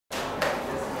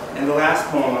And the last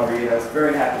poem I'll read, I was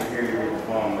very happy to hear you read the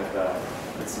poem with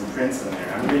some prints in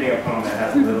there. I'm reading a poem that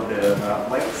has a little bit of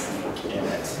Whitesnake in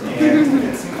it. And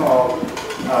it's called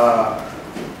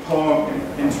Poem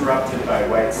Interrupted by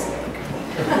Whitesnake.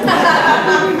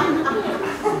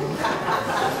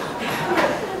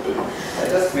 I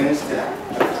just finished it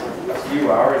a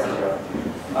few hours ago.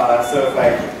 So if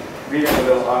I read it a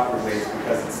little awkwardly, it's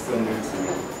because it's still new to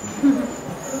me.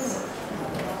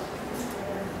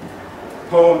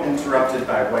 Poem Interrupted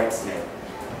by Whitesnake.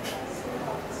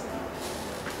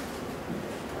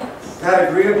 That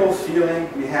agreeable feeling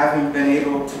we haven't been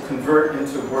able to convert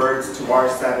into words to our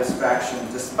satisfaction,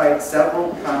 despite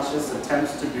several conscious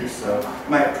attempts to do so,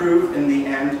 might prove in the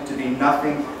end to be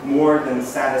nothing more than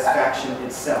satisfaction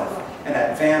itself,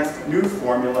 an advanced new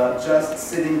formula just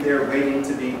sitting there waiting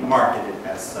to be marketed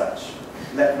as such.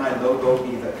 Let my logo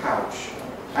be the couch.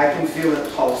 I can feel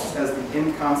it pulse as the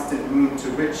inconstant moon to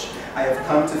which I have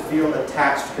come to feel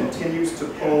attached continues to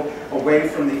pull away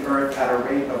from the earth at a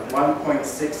rate of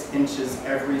 1.6 inches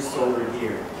every solar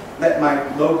year. Let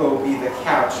my logo be the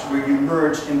couch where you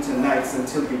merge into nights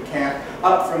until you can't,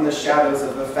 up from the shadows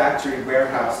of a factory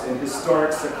warehouse in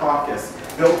historic Secaucus,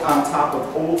 built on top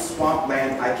of old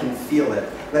swampland. I can feel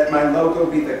it. Let my logo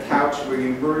be the couch where you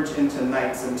merge into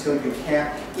nights until you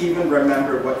can't even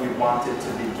remember what you wanted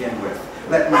to begin with.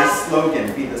 Let my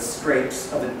slogan be the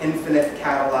scrapes of an infinite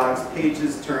catalog's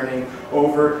pages turning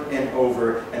over and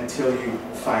over until you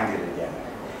find it again.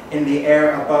 In the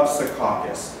air above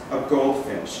Secaucus, a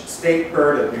goldfinch, state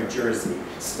bird of New Jersey,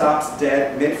 stops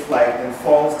dead mid-flight and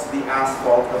falls to the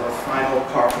asphalt of a final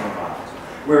parking lot.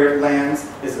 Where it lands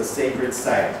is a sacred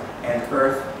site, and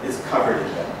earth is covered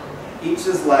in them. Each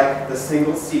is like the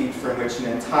single seed from which an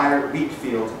entire wheat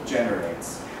field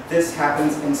generates. This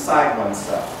happens inside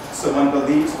oneself, so one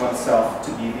believes oneself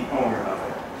to be the owner of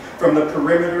it. From the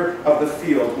perimeter of the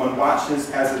field, one watches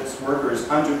as its workers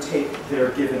undertake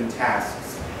their given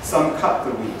tasks. Some cut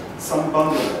the wheat, some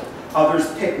bundle it,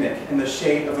 others picnic in the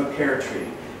shade of a pear tree,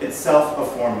 itself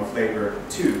a form of labor,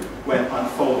 too, when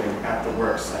unfolding at the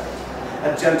work site.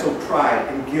 A gentle pride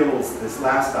engilds this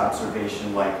last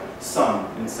observation like sun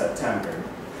in September.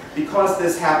 Because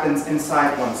this happens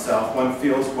inside oneself, one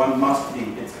feels one must be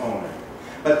its owner.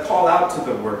 But call out to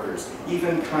the workers,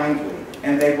 even kindly,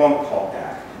 and they won't call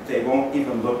back. They won't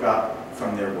even look up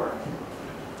from their work.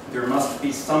 There must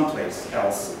be someplace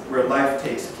else where life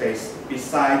takes place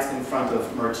besides in front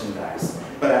of merchandise.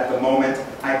 But at the moment,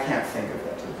 I can't think of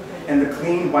it. In the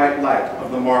clean white light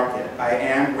of the market, I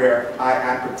am where I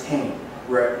appertain,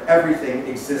 where everything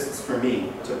exists for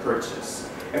me to purchase.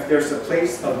 If there's a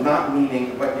place of not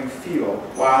meaning what you feel,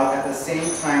 while at the same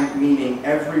time meaning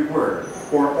every word,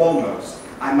 or almost,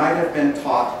 I might have been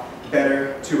taught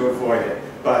better to avoid it.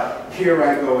 But here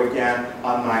I go again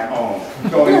on my own,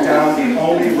 going down the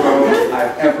only road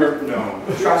I've ever known.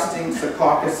 Trusting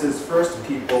Secaucus's first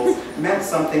peoples meant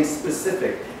something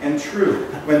specific and true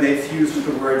when they fused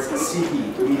the words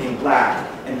Sihi, meaning black,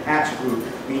 and Achgroup,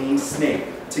 meaning snake,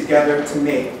 together to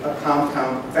make a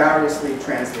compound variously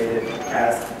translated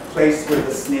as place where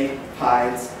the snake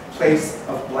hides, place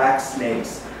of black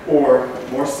snakes, or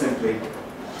more simply,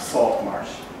 salt marsh.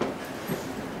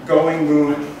 Going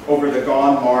moon over the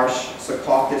gone marsh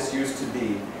Secaucus used to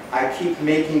be, I keep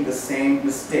making the same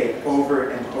mistake over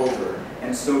and over,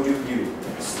 and so do you,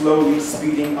 slowly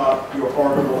speeding up your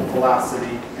orbital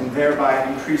velocity and thereby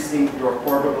increasing your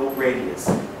orbital radius,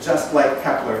 just like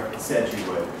Kepler said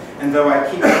you would. And though I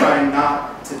keep trying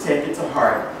not to take it to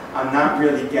heart, I'm not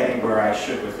really getting where I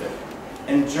should with it.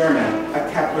 In German,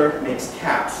 a Kepler makes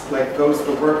caps like those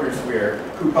the workers wear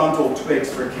who bundle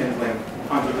twigs for kindling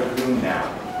under the gloom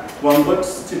now. One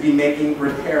looks to be making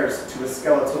repairs to a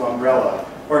skeletal umbrella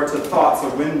or to thoughts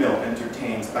a windmill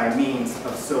entertains by means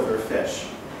of silver fish.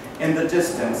 In the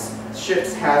distance,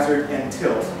 ships hazard and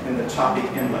tilt in the choppy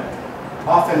inlet.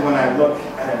 Often when I look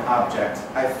at an object,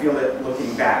 I feel it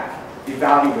looking back,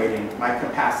 evaluating my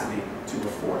capacity to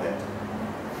afford it.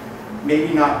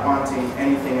 Maybe not wanting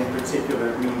anything in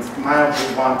particular means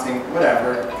mildly wanting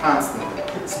whatever, constantly,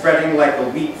 spreading like a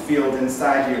wheat field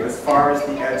inside you as far as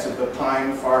the edge of the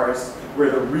pine forest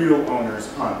where the real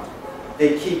owners hunt.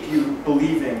 They keep you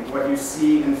believing what you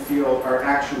see and feel are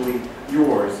actually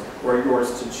yours or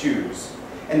yours to choose.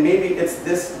 And maybe it's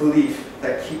this belief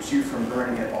that keeps you from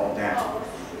burning it all down.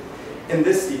 In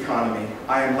this economy,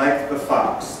 I am like the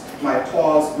fox, my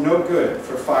paws no good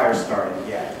for fire starting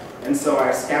yet. And so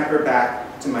I scamper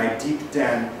back to my deep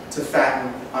den to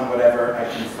fatten on whatever I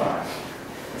can find.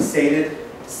 Sated,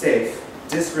 safe,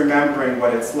 disremembering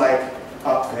what it's like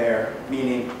up there,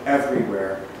 meaning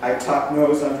everywhere. I tuck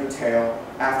nose under tail,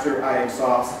 after I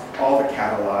exhaust all the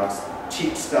catalogs,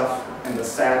 cheap stuff, and the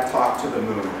sad talk to the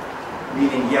moon,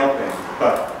 meaning yelping,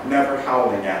 but never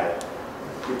howling at it,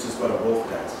 which is what a wolf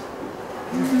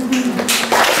does.